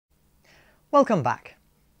Welcome back.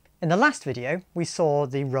 In the last video we saw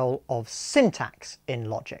the role of syntax in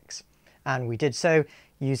logics, and we did so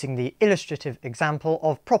using the illustrative example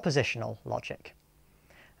of propositional logic.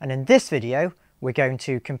 And in this video we're going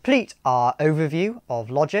to complete our overview of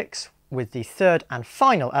logics with the third and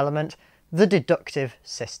final element, the deductive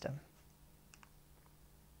system.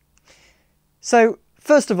 So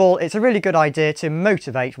first of all, it's a really good idea to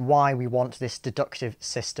motivate why we want this deductive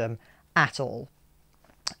system at all.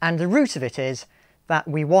 And the root of it is that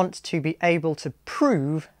we want to be able to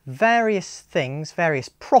prove various things, various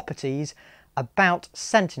properties about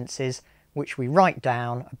sentences which we write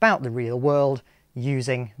down about the real world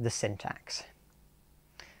using the syntax.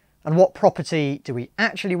 And what property do we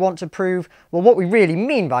actually want to prove? Well, what we really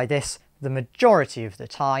mean by this, the majority of the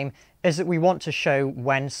time, is that we want to show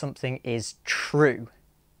when something is true.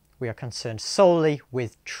 We are concerned solely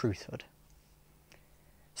with truthhood.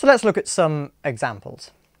 So let's look at some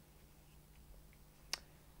examples.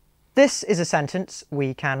 This is a sentence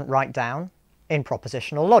we can write down in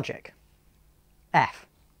propositional logic. F.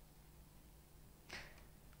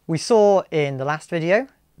 We saw in the last video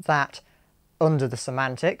that under the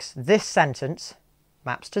semantics, this sentence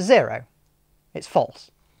maps to 0. It's false.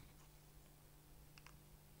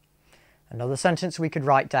 Another sentence we could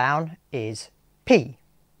write down is P.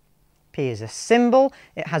 P is a symbol,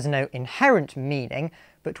 it has no inherent meaning,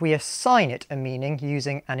 but we assign it a meaning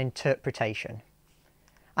using an interpretation.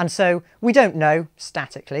 And so we don't know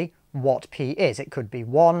statically what P is. It could be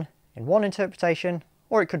 1 in one interpretation,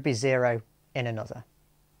 or it could be 0 in another.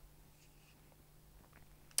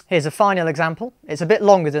 Here's a final example. It's a bit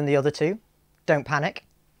longer than the other two. Don't panic.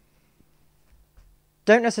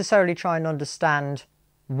 Don't necessarily try and understand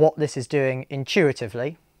what this is doing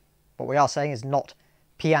intuitively. What we are saying is not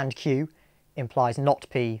P and Q implies not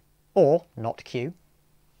P or not Q.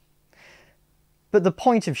 But the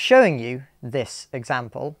point of showing you this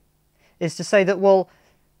example is to say that, well,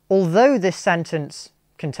 although this sentence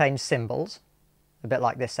contains symbols, a bit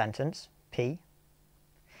like this sentence, P,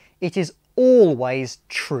 it is always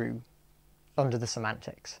true under the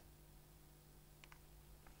semantics.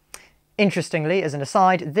 Interestingly, as an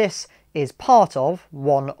aside, this is part of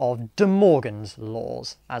one of De Morgan's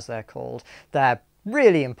laws, as they're called. They're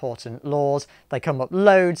really important laws. They come up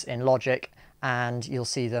loads in logic, and you'll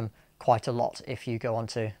see them quite a lot if you go on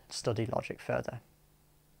to study logic further.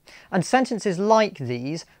 And sentences like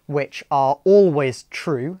these, which are always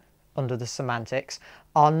true under the semantics,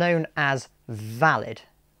 are known as valid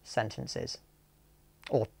sentences,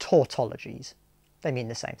 or tautologies. They mean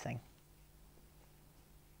the same thing.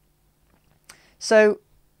 So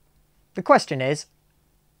the question is,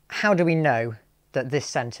 how do we know that this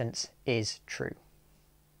sentence is true?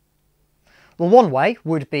 Well, one way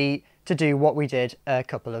would be to do what we did a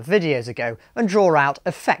couple of videos ago and draw out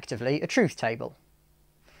effectively a truth table.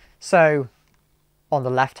 So on the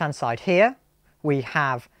left hand side here we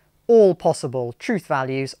have all possible truth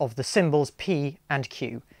values of the symbols P and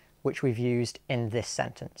Q which we've used in this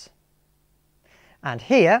sentence. And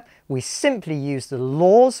here we simply use the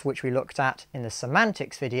laws which we looked at in the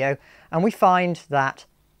semantics video, and we find that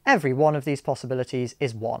every one of these possibilities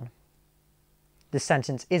is 1. This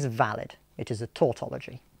sentence is valid. It is a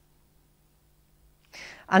tautology.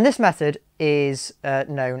 And this method is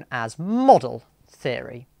known as model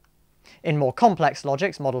theory. In more complex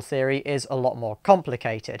logics, model theory is a lot more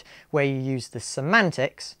complicated, where you use the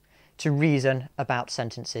semantics to reason about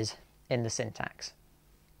sentences in the syntax.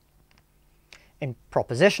 In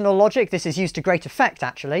propositional logic, this is used to great effect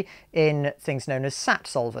actually in things known as SAT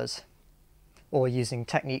solvers, or using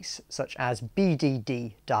techniques such as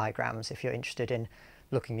BDD diagrams if you're interested in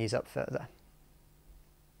looking these up further.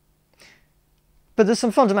 But there's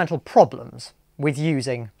some fundamental problems with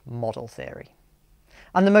using model theory.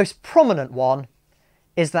 And the most prominent one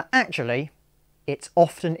is that actually it's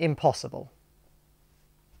often impossible.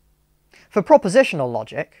 For propositional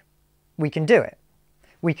logic, we can do it.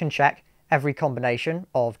 We can check every combination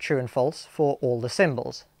of true and false for all the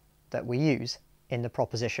symbols that we use in the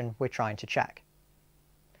proposition we're trying to check.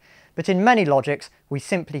 But in many logics, we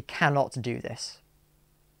simply cannot do this.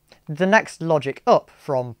 The next logic up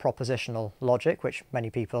from propositional logic, which many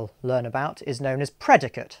people learn about, is known as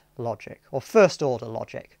predicate logic, or first-order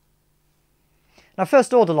logic. Now,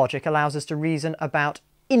 first-order logic allows us to reason about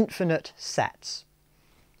infinite sets.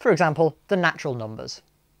 For example, the natural numbers.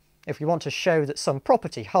 If we want to show that some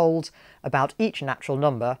property holds about each natural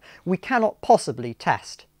number, we cannot possibly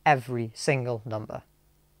test every single number.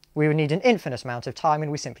 We would need an infinite amount of time,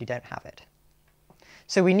 and we simply don't have it.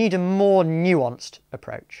 So we need a more nuanced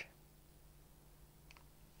approach.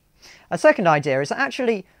 A second idea is that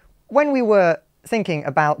actually when we were thinking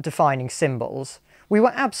about defining symbols, we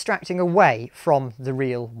were abstracting away from the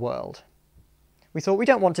real world. We thought we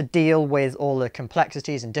don't want to deal with all the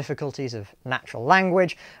complexities and difficulties of natural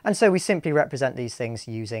language, and so we simply represent these things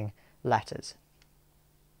using letters.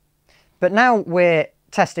 But now we're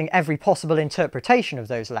testing every possible interpretation of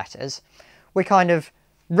those letters, we're kind of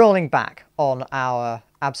rolling back on our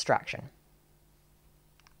abstraction.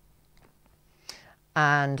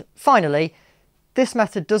 And finally, this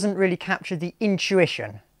method doesn't really capture the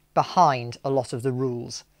intuition behind a lot of the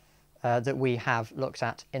rules that we have looked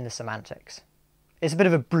at in the semantics. It's a bit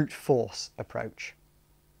of a brute force approach.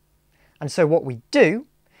 And so what we do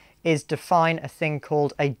is define a thing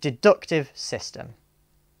called a deductive system.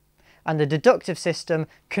 And the deductive system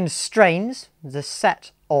constrains the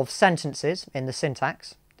set of sentences in the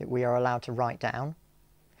syntax that we are allowed to write down.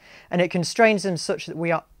 And it constrains them such that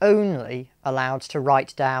we are only allowed to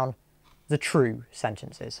write down the true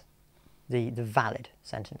sentences, the valid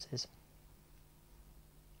sentences.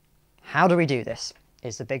 How do we do this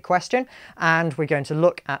is the big question, and we're going to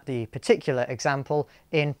look at the particular example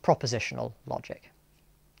in propositional logic.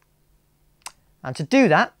 And to do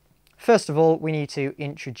that, first of all, we need to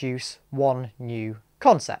introduce one new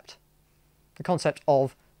concept, the concept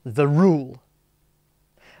of the rule.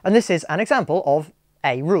 And this is an example of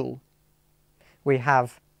a rule. We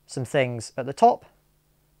have some things at the top,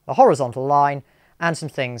 a horizontal line, and some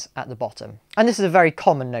things at the bottom. And this is a very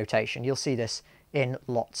common notation. You'll see this in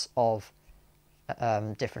lots of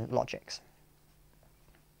different logics.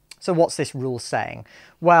 So what's this rule saying?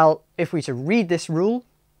 Well, if we were to read this rule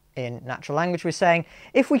in natural language, we're saying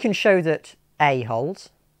if we can show that A holds,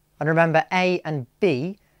 and remember A and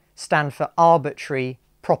B stand for arbitrary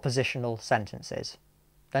propositional sentences.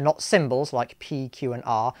 They're not symbols like P, Q and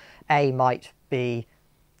R. A might be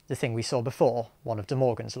the thing we saw before, one of De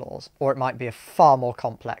Morgan's laws, or it might be a far more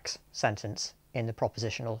complex sentence in the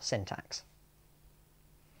propositional syntax.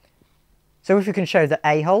 So if we can show that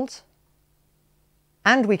A holds,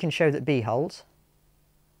 and we can show that B holds,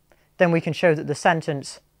 then we can show that the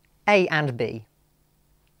sentence A and B,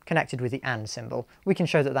 connected with the AND symbol, we can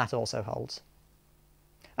show that that also holds.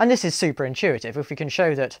 And this is super intuitive. If we can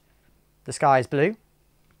show that the sky is blue,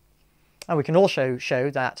 and we can also show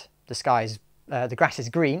that the grass is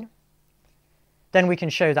green, then we can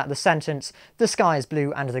show that the sentence, the sky is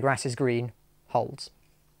blue and the grass is green, holds.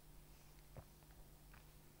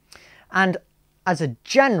 And as a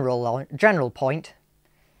general point,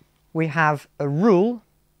 we have a rule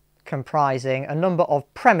comprising a number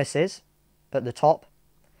of premises at the top,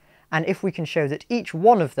 and if we can show that each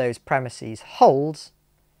one of those premises holds,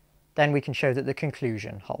 then we can show that the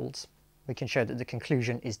conclusion holds. We can show that the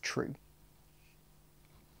conclusion is true.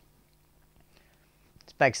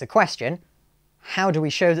 This begs the question, how do we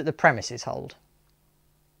show that the premises hold?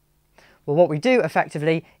 Well, what we do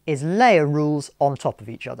effectively is layer rules on top of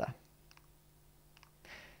each other.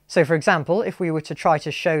 So for example, if we were to try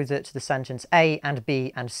to show that the sentence A and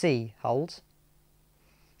B and C holds,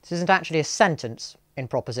 this isn't actually a sentence in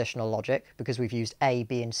propositional logic because we've used A,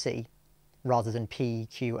 B and C rather than P,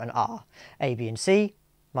 Q and R. A, B and C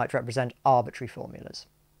might represent arbitrary formulas.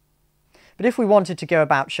 But if we wanted to go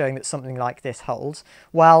about showing that something like this holds,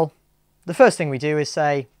 well, the first thing we do is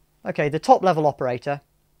say, okay, the top level operator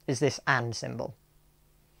is this AND symbol.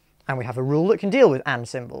 And we have a rule that can deal with AND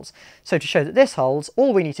symbols. So to show that this holds,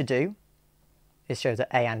 all we need to do is show that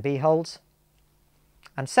A and B holds,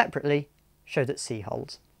 and separately show that C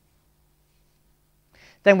holds.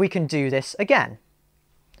 Then we can do this again.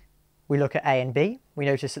 We look at A and B, we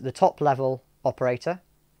notice that the top level operator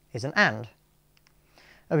is an AND.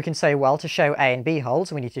 And we can say, well, to show A and B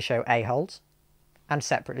holds, we need to show A holds, and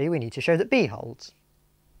separately we need to show that B holds.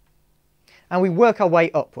 And we work our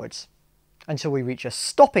way upwards until we reach a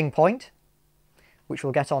stopping point, which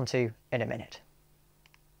we'll get onto in a minute.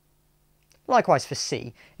 Likewise for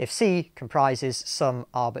C. If C comprises some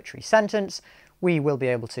arbitrary sentence, we will be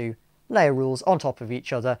able to layer rules on top of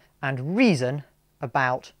each other and reason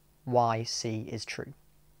about why C is true.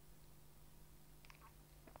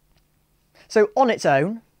 So on its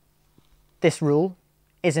own, this rule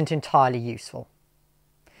isn't entirely useful.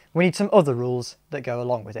 We need some other rules that go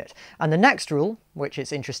along with it. And the next rule, which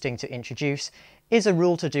it's interesting to introduce, is a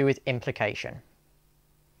rule to do with implication.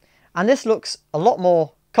 And this looks a lot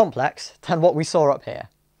more complex than what we saw up here.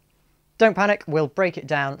 Don't panic, we'll break it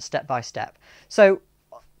down step by step. So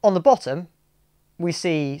on the bottom, we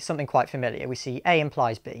see something quite familiar. We see A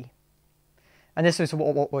implies B. And this is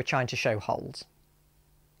what we're trying to show holds.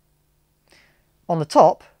 On the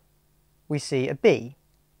top, we see a B.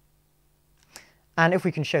 And if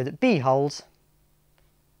we can show that B holds,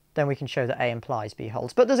 then we can show that A implies B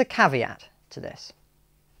holds. But there's a caveat to this.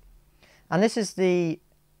 And this is the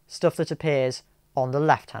stuff that appears on the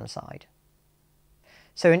left-hand side.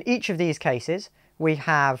 So in each of these cases, we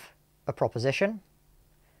have a proposition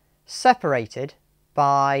separated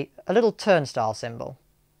by a little turnstile symbol.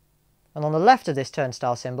 And on the left of this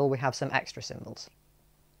turnstile symbol, we have some extra symbols.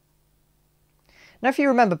 Now, if you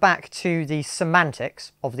remember back to the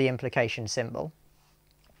semantics of the implication symbol,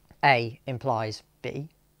 A implies B.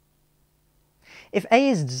 If A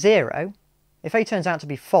is 0, if A turns out to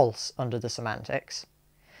be false under the semantics,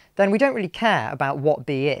 then we don't really care about what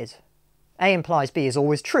B is. A implies B is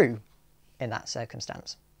always true in that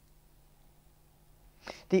circumstance.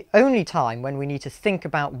 The only time when we need to think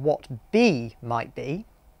about what B might be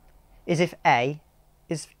is if A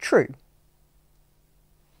is true.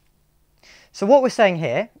 So what we're saying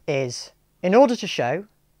here is, in order to show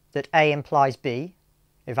that A implies B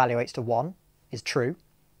evaluates to 1 is true,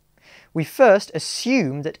 we first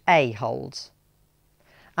assume that A holds.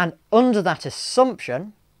 And under that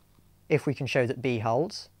assumption, if we can show that B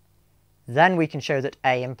holds, then we can show that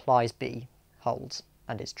A implies B holds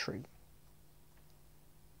and is true.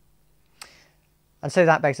 And so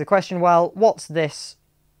that begs the question, well, what's this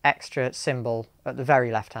extra symbol at the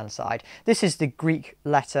very left-hand side? This is the Greek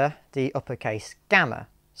letter, the uppercase gamma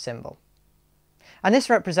symbol. And this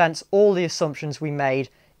represents all the assumptions we made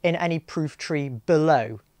in any proof tree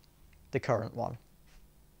below the current one.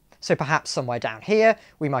 So perhaps somewhere down here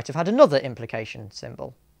we might have had another implication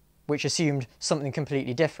symbol, which assumed something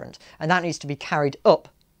completely different, and that needs to be carried up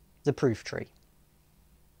the proof tree.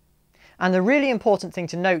 And the really important thing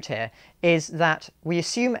to note here is that we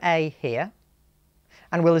assume A here,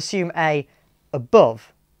 and we'll assume A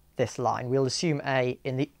above this line. We'll assume A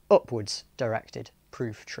in the upwards directed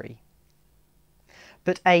proof tree.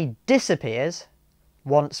 But A disappears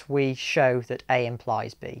once we show that A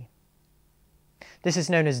implies B. This is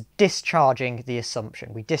known as discharging the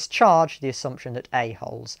assumption. We discharge the assumption that A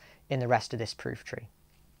holds in the rest of this proof tree.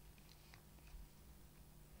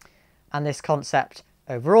 And this concept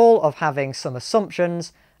overall of having some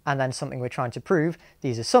assumptions and then something we're trying to prove,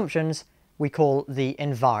 these assumptions we call the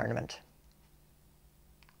environment.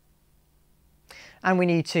 And we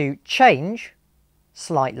need to change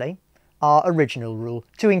slightly our original rule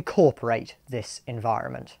to incorporate this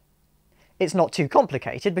environment. It's not too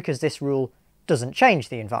complicated because this rule doesn't change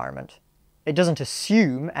the environment. It doesn't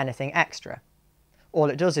assume anything extra. All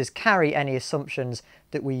it does is carry any assumptions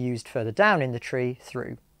that we used further down in the tree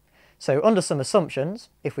through. So under some assumptions,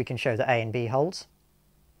 if we can show that A and B holds,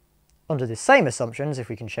 under the same assumptions, if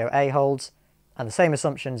we can show A holds, and the same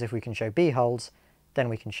assumptions if we can show B holds, then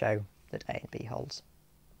we can show that A and B holds.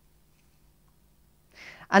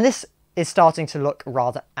 And this is starting to look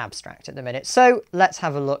rather abstract at the minute, so let's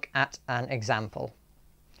have a look at an example.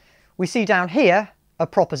 We see down here a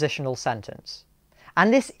propositional sentence.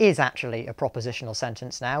 And this is actually a propositional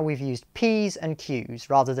sentence now. We've used P's and Q's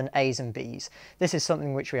rather than A's and B's. This is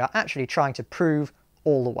something which we are actually trying to prove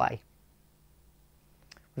all the way.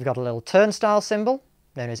 We've got a little turnstile symbol,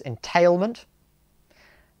 known as entailment,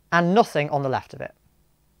 and nothing on the left of it.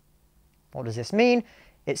 What does this mean?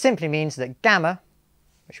 It simply means that gamma,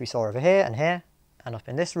 which we saw over here, and up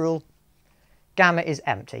in this rule, gamma is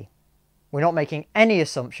empty. We're not making any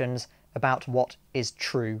assumptions about what is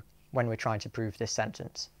true when we're trying to prove this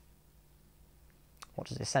sentence. What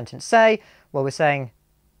does this sentence say? Well, we're saying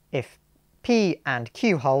if P and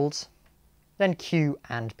Q holds, then Q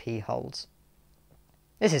and P holds.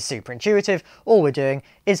 This is super intuitive. All we're doing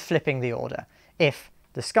is flipping the order. If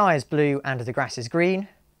the sky is blue and the grass is green,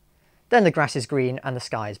 then the grass is green and the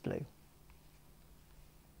sky is blue.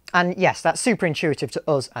 And yes, that's super intuitive to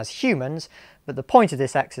us as humans, but the point of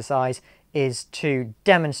this exercise is to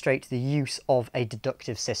demonstrate the use of a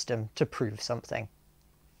deductive system to prove something.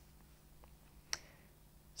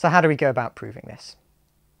 So how do we go about proving this?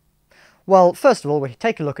 Well, first of all, we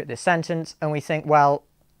take a look at this sentence and we think, well,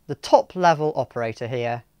 the top level operator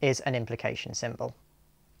here is an implication symbol,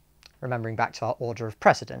 remembering back to our order of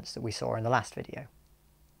precedence that we saw in the last video.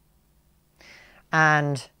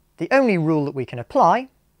 And the only rule that we can apply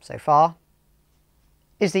so far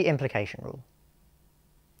is the implication rule.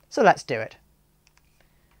 So let's do it.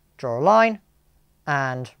 Draw a line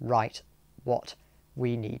and write what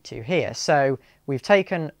we need to here. So we've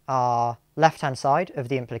taken our left-hand side of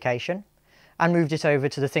the implication and moved it over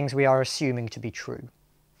to the things we are assuming to be true.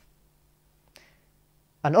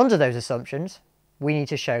 And under those assumptions, we need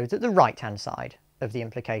to show that the right-hand side of the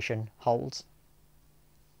implication holds.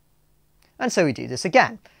 And so we do this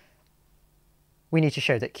again. We need to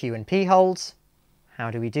show that Q and P holds.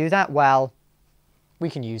 How do we do that? Well, we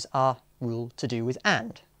can use our rule to do with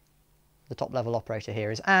AND. The top level operator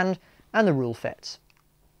here is AND, and the rule fits.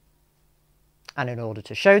 And in order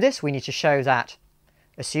to show this, we need to show that,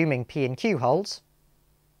 assuming P and Q holds,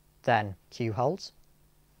 then Q holds.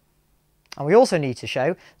 And we also need to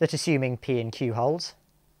show that assuming P and Q holds,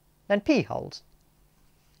 then P holds.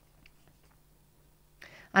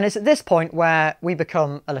 And it's at this point where we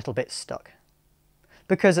become a little bit stuck,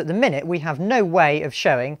 because at the minute we have no way of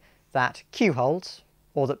showing that Q holds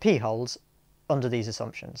or that P holds under these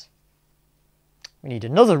assumptions. We need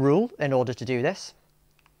another rule in order to do this,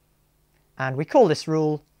 and we call this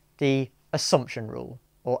rule the assumption rule,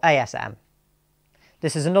 or ASM.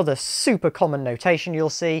 This is another super common notation you'll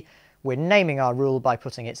see. We're naming our rule by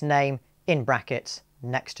putting its name in brackets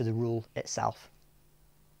next to the rule itself.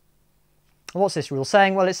 What's this rule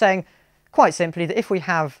saying? Well, it's saying quite simply that if we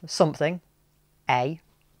have something, A,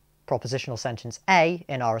 propositional sentence A,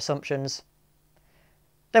 in our assumptions,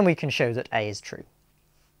 then we can show that A is true.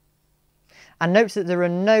 And note that there are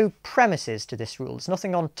no premises to this rule. There's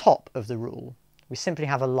nothing on top of the rule. We simply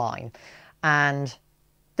have a line. And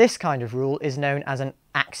this kind of rule is known as an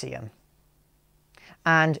axiom.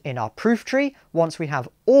 And in our proof tree, once we have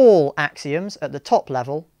all axioms at the top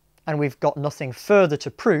level, and we've got nothing further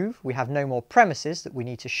to prove, we have no more premises that we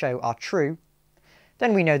need to show are true,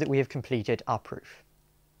 then we know that we have completed our proof.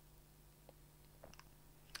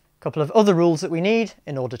 A couple of other rules that we need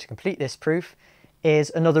in order to complete this proof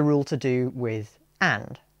is another rule to do with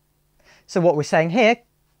AND. So what we're saying here,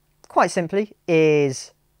 quite simply,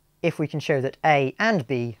 is if we can show that A and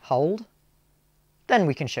B hold, then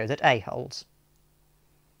we can show that A holds.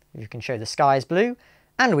 If you can show the sky is blue,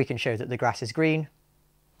 and we can show that the grass is green,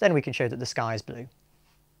 then we can show that the sky is blue.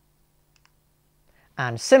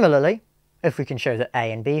 And similarly, if we can show that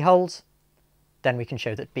A and B holds, then we can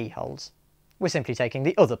show that B holds. We're simply taking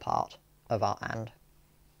the other part of our AND.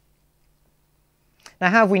 Now,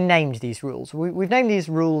 how have we named these rules? We've named these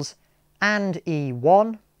rules AND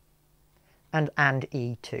E1 and AND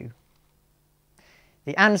E2.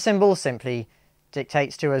 The AND symbol simply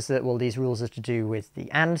dictates to us that, well, these rules are to do with the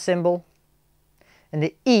AND symbol. And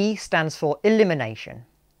the E stands for elimination,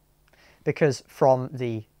 because from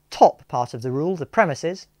the top part of the rule, the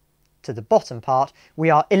premises, to the bottom part, we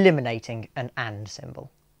are eliminating an AND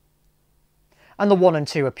symbol. And the 1 and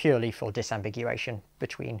 2 are purely for disambiguation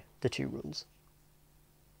between the two rules.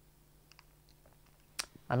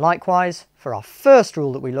 And likewise, for our first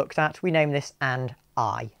rule that we looked at, we name this AND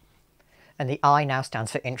I. And the I now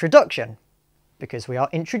stands for introduction, because we are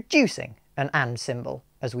introducing an AND symbol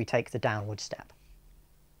as we take the downward step.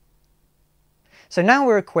 So now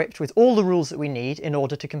we're equipped with all the rules that we need in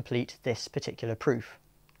order to complete this particular proof.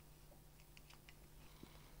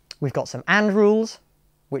 We've got some AND rules,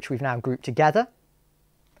 which we've now grouped together.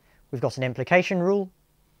 We've got an implication rule,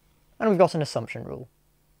 and we've got an assumption rule.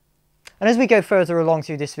 And as we go further along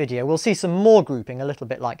through this video, we'll see some more grouping a little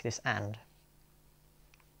bit like this AND.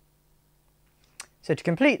 So to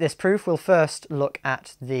complete this proof, we'll first look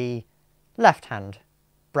at the left-hand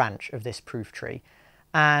branch of this proof tree.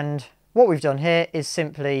 And what we've done here is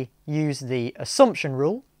simply use the assumption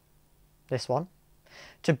rule, this one,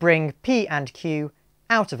 to bring P and Q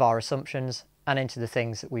out of our assumptions and into the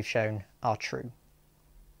things that we've shown are true.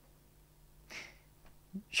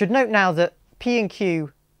 Should note now that P and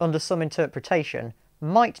Q, under some interpretation,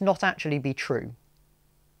 might not actually be true.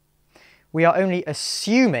 We are only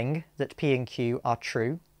assuming that P and Q are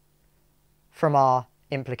true from our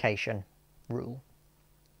implication rule.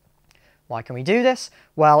 Why can we do this?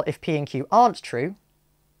 Well, if P and Q aren't true,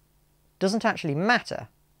 it doesn't actually matter,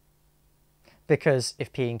 because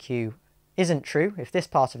if P and Q isn't true, if this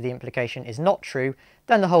part of the implication is not true,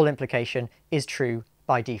 then the whole implication is true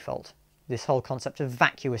by default. This whole concept of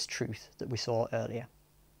vacuous truth that we saw earlier.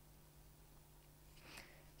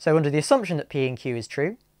 So under the assumption that P and Q is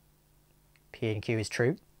true, P and Q is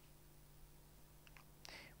true,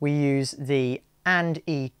 we use the AND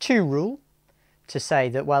E2 rule to say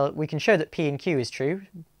that, well, we can show that P and Q is true,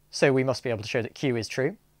 so we must be able to show that Q is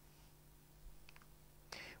true.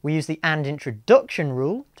 We use the AND introduction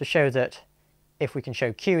rule to show that if we can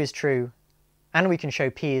show Q is true and we can show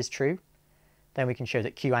P is true, then we can show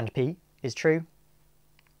that Q and P is true.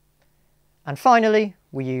 And finally,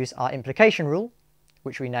 we use our implication rule,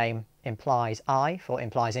 which we name implies I for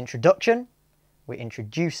implies introduction. We're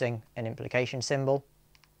introducing an implication symbol.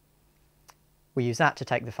 We use that to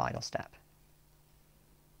take the final step.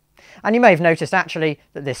 And you may have noticed actually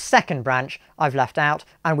that this second branch I've left out,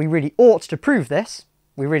 and we really ought to prove this.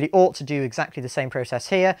 We really ought to do exactly the same process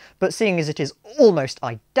here, but seeing as it is almost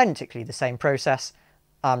identically the same process,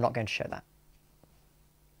 I'm not going to show that.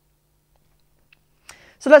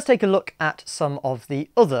 So let's take a look at some of the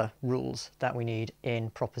other rules that we need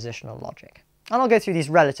in propositional logic. And I'll go through these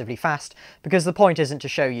relatively fast because the point isn't to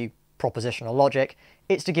show you propositional logic,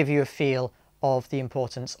 it's to give you a feel of the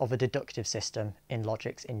importance of a deductive system in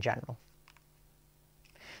logics in general.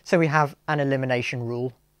 So we have an elimination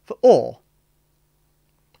rule for OR.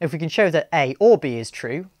 If we can show that A or B is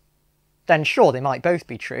true, then sure, they might both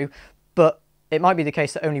be true, but it might be the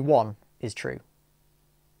case that only one is true.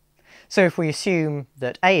 So if we assume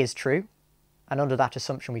that A is true, and under that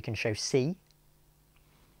assumption we can show C,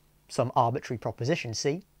 some arbitrary proposition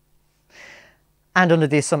C, and under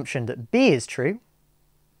the assumption that B is true,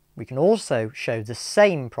 we can also show the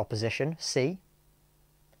same proposition C,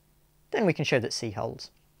 then we can show that C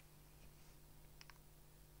holds.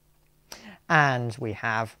 And we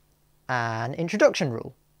have an introduction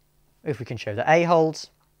rule. If we can show that A holds,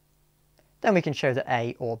 then we can show that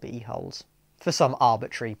A or B holds for some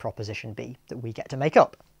arbitrary proposition B that we get to make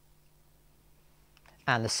up.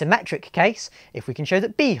 And the symmetric case, if we can show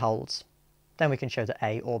that B holds, then we can show that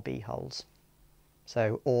A or B holds.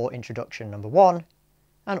 So OR introduction number 1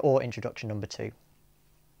 and OR introduction number 2.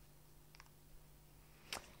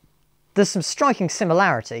 There's some striking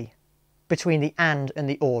similarity between the AND and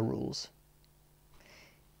the OR rules.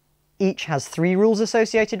 Each has 3 rules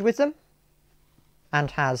associated with them,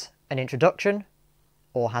 and has an introduction,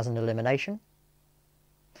 or has an elimination,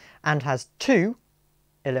 and has 2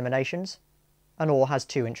 eliminations, and OR has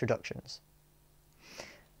 2 introductions.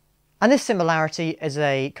 And this similarity is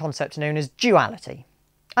a concept known as duality,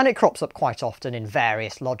 and it crops up quite often in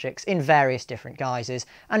various logics, in various different guises,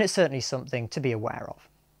 and it's certainly something to be aware of.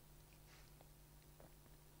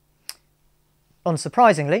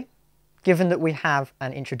 Unsurprisingly, given that we have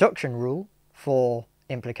an introduction rule for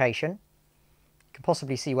implication, you can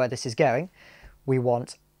possibly see where this is going, we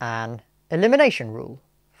want an elimination rule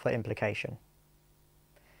for implication.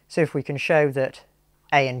 So if we can show that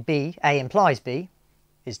A and B, A implies B,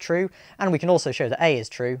 is true, and we can also show that A is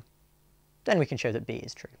true, then we can show that B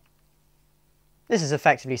is true. This is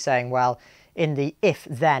effectively saying, well, in the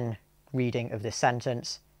if-then reading of this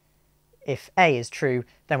sentence, if A is true,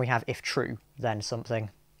 then we have if true, then something,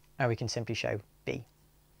 and we can simply show B.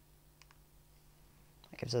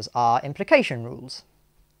 That gives us our implication rules.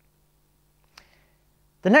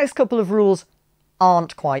 The next couple of rules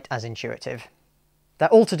aren't quite as intuitive. They're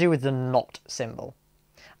all to do with the not symbol.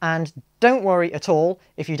 And don't worry at all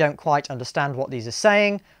if you don't quite understand what these are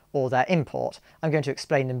saying or their import. I'm going to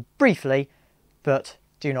explain them briefly, but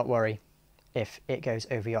do not worry if it goes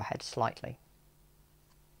over your head slightly.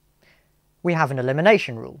 We have an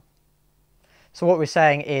elimination rule. So what we're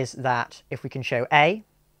saying is that if we can show A,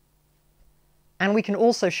 and we can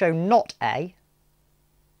also show not A,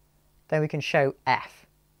 then we can show F.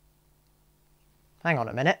 Hang on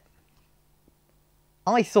a minute.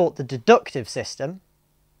 I thought the deductive system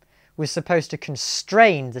was supposed to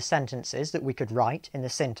constrain the sentences that we could write in the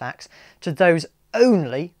syntax to those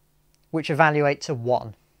only which evaluate to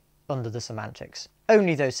 1 under the semantics.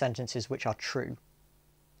 Only those sentences which are true.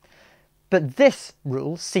 But this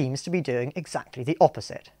rule seems to be doing exactly the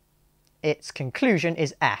opposite. Its conclusion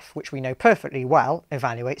is F, which we know perfectly well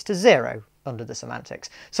evaluates to 0 under the semantics.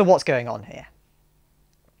 So what's going on here?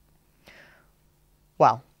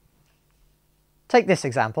 Well, take this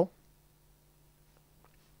example.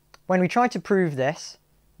 When we tried to prove this,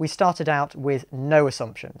 we started out with no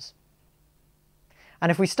assumptions.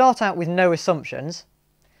 And if we start out with no assumptions,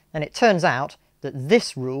 then it turns out that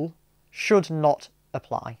this rule should not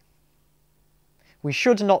apply. We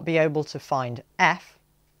should not be able to find F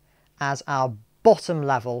as our bottom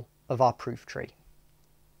level of our proof tree.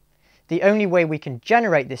 The only way we can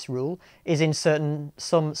generate this rule is in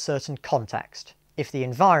some certain context, if the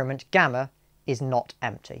environment gamma is not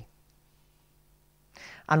empty.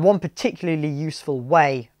 And one particularly useful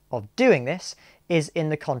way of doing this is in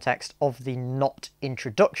the context of the not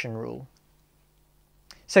introduction rule.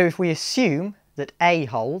 So if we assume that A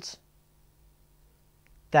holds,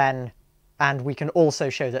 then, and we can also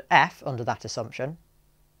show that F under that assumption,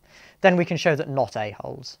 then we can show that not A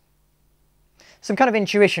holds. Some kind of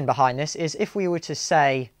intuition behind this is if we were to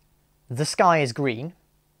say the sky is green,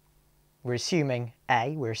 we're assuming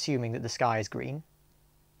A, we're assuming that the sky is green,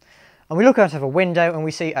 and we look out of a window and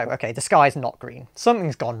we see, oh, okay, the sky is not green.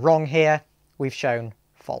 Something's gone wrong here. We've shown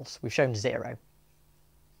false. We've shown 0.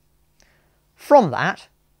 From that,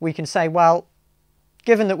 we can say, well,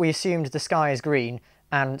 given that we assumed the sky is green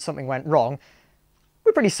and something went wrong,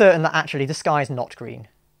 we're pretty certain that actually the sky is not green.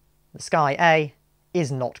 The sky A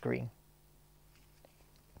is not green.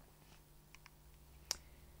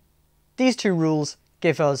 These two rules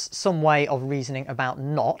give us some way of reasoning about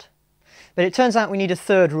not, But it turns out we need a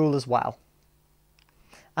third rule as well.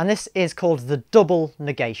 And this is called the double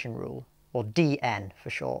negation rule, or DN for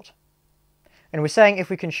short. And we're saying if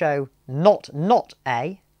we can show not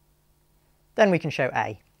A, then we can show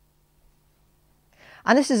A.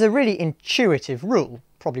 And this is a really intuitive rule,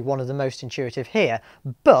 probably one of the most intuitive here,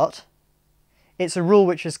 but it's a rule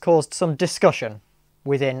which has caused some discussion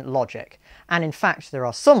within logic. And in fact, there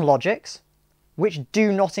are some logics which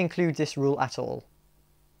do not include this rule at all.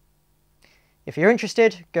 If you're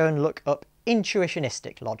interested, go and look up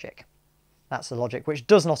intuitionistic logic. That's the logic which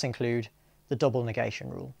does not include the double negation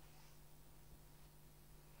rule.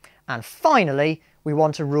 And finally, we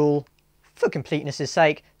want a rule, for completeness'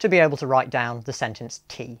 sake, to be able to write down the sentence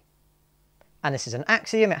T. And this is an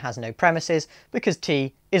axiom, it has no premises, because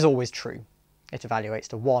T is always true. It evaluates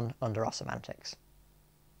to 1 under our semantics.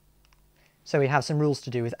 So we have some rules to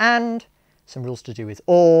do with and, some rules to do with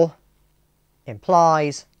or,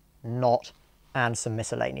 implies, not, and some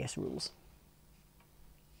miscellaneous rules.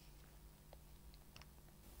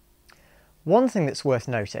 One thing that's worth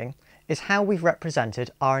noting is how we've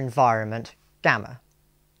represented our environment gamma.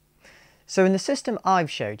 So in the system I've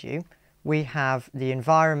showed you, we have the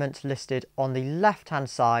environment listed on the left-hand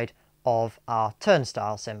side of our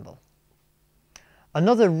turnstile symbol.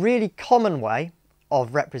 Another really common way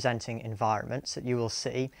of representing environments that you will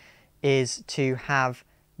see is to have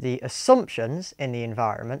the assumptions in the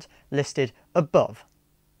environment listed above.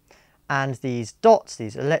 And these dots,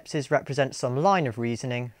 these ellipses, represent some line of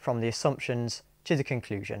reasoning from the assumptions to the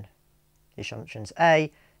conclusion. The assumptions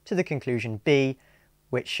A to the conclusion B,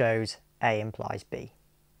 which shows A implies B.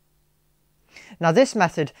 Now this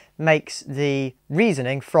method makes the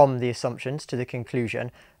reasoning from the assumptions to the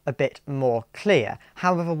conclusion a bit more clear.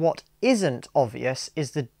 However, what isn't obvious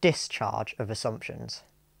is the discharge of assumptions.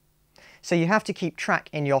 So you have to keep track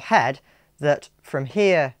in your head that from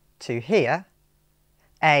here to here,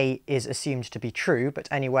 A is assumed to be true, but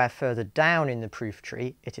anywhere further down in the proof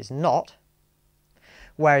tree it is not.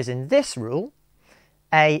 Whereas in this rule,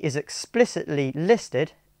 A is explicitly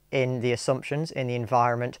listed in the assumptions in the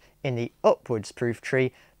environment in the upwards proof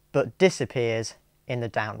tree, but disappears in the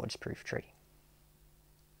downwards proof tree.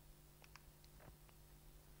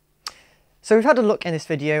 So we've had a look in this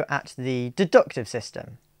video at the deductive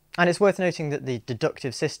system. And it's worth noting that the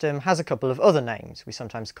deductive system has a couple of other names. We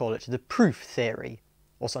sometimes call it the proof theory,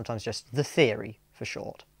 or sometimes just the theory for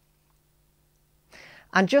short.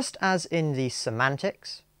 And just as in the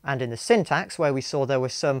semantics and in the syntax, where we saw there were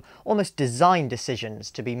some almost design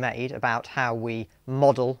decisions to be made about how we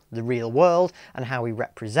model the real world and how we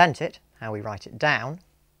represent it, how we write it down,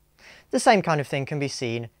 the same kind of thing can be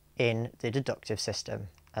seen in the deductive system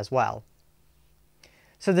as well.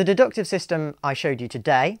 So the deductive system I showed you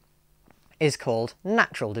today is called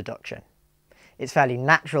natural deduction. It's fairly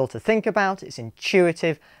natural to think about, it's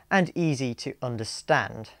intuitive and easy to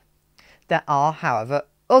understand. There are, however,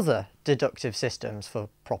 other deductive systems for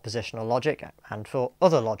propositional logic and for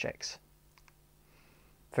other logics.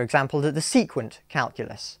 For example, the sequent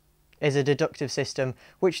calculus is a deductive system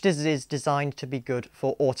which is designed to be good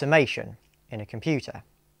for automation in a computer.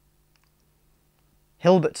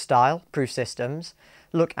 Hilbert-style proof systems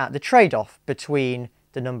look at the trade-off between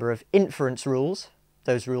the number of inference rules,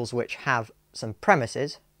 those rules which have some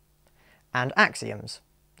premises, and axioms,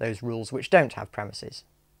 those rules which don't have premises.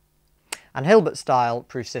 And Hilbert-style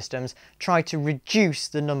proof systems try to reduce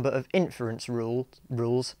the number of inference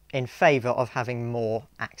rules in favour of having more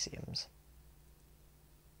axioms.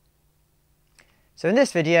 So in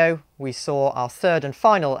this video we saw our third and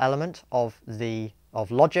final element of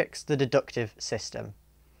logics, the deductive system.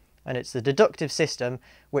 And it's the deductive system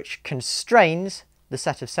which constrains the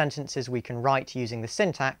set of sentences we can write using the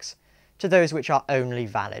syntax to those which are only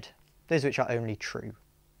valid, those which are only true.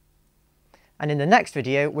 And in the next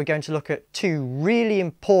video we're going to look at two really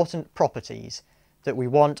important properties that we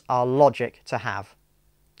want our logic to have.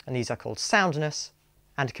 And these are called soundness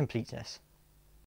and completeness.